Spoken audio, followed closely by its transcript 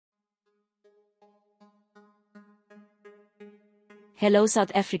Hello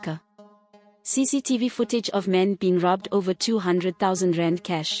South Africa. CCTV footage of men being robbed over 200,000 rand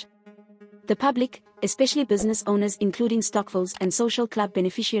cash. The public, especially business owners including stokvels and social club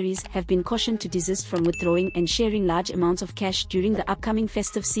beneficiaries, have been cautioned to desist from withdrawing and sharing large amounts of cash during the upcoming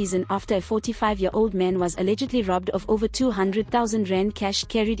festive season after a 45-year-old man was allegedly robbed of over 200,000 rand cash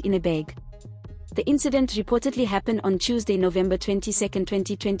carried in a bag. The incident reportedly happened on Tuesday, November 22,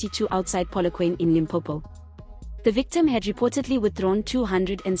 2022 outside Polokwane in Limpopo. The victim had reportedly withdrawn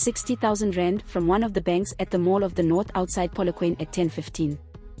 260,000 rand from one of the banks at the Mall of the North outside Polokwane at 10:15.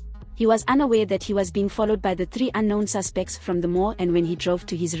 He was unaware that he was being followed by the three unknown suspects from the mall and when he drove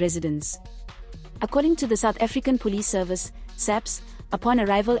to his residence. According to the South African Police Service, SAPS, upon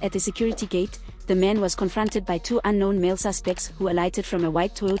arrival at the security gate, the man was confronted by two unknown male suspects who alighted from a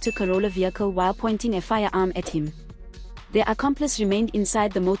white Toyota Corolla vehicle while pointing a firearm at him. Their accomplice remained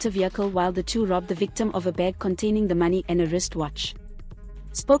inside the motor vehicle while the two robbed the victim of a bag containing the money and a wristwatch.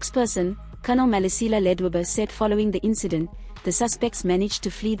 Spokesperson, Colonel Malisila Ledwaba said following the incident, the suspects managed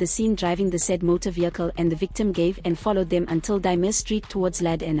to flee the scene driving the said motor vehicle and the victim gave and followed them until Dimer Street towards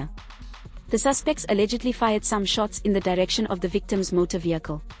Ladena. The suspects allegedly fired some shots in the direction of the victim's motor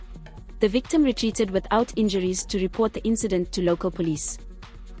vehicle. The victim retreated without injuries to report the incident to local police.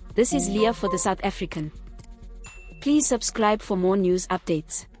 This is Leah for the South African. Please subscribe for more news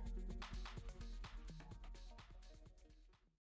updates.